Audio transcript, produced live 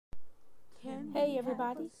Hey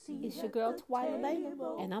everybody, it's your girl Twyla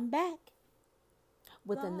Lena, and I'm back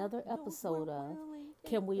with another episode of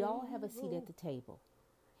Can We All Have a Seat at the Table?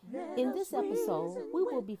 In this episode, we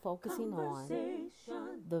will be focusing on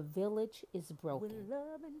The Village is Broken.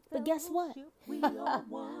 But guess what?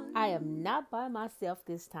 I am not by myself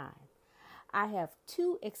this time. I have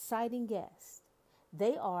two exciting guests.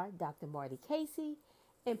 They are Dr. Marty Casey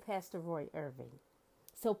and Pastor Roy Irving.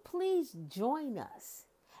 So please join us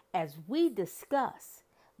as we discuss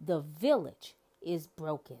The Village is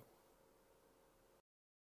Broken.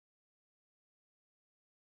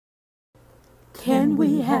 Can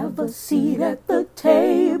we have a seat at the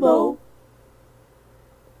table?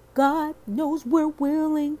 God knows we're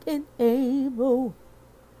willing and able.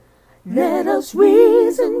 Let us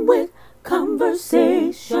reason with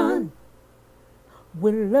conversation.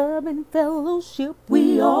 With love and fellowship,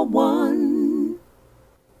 we are one.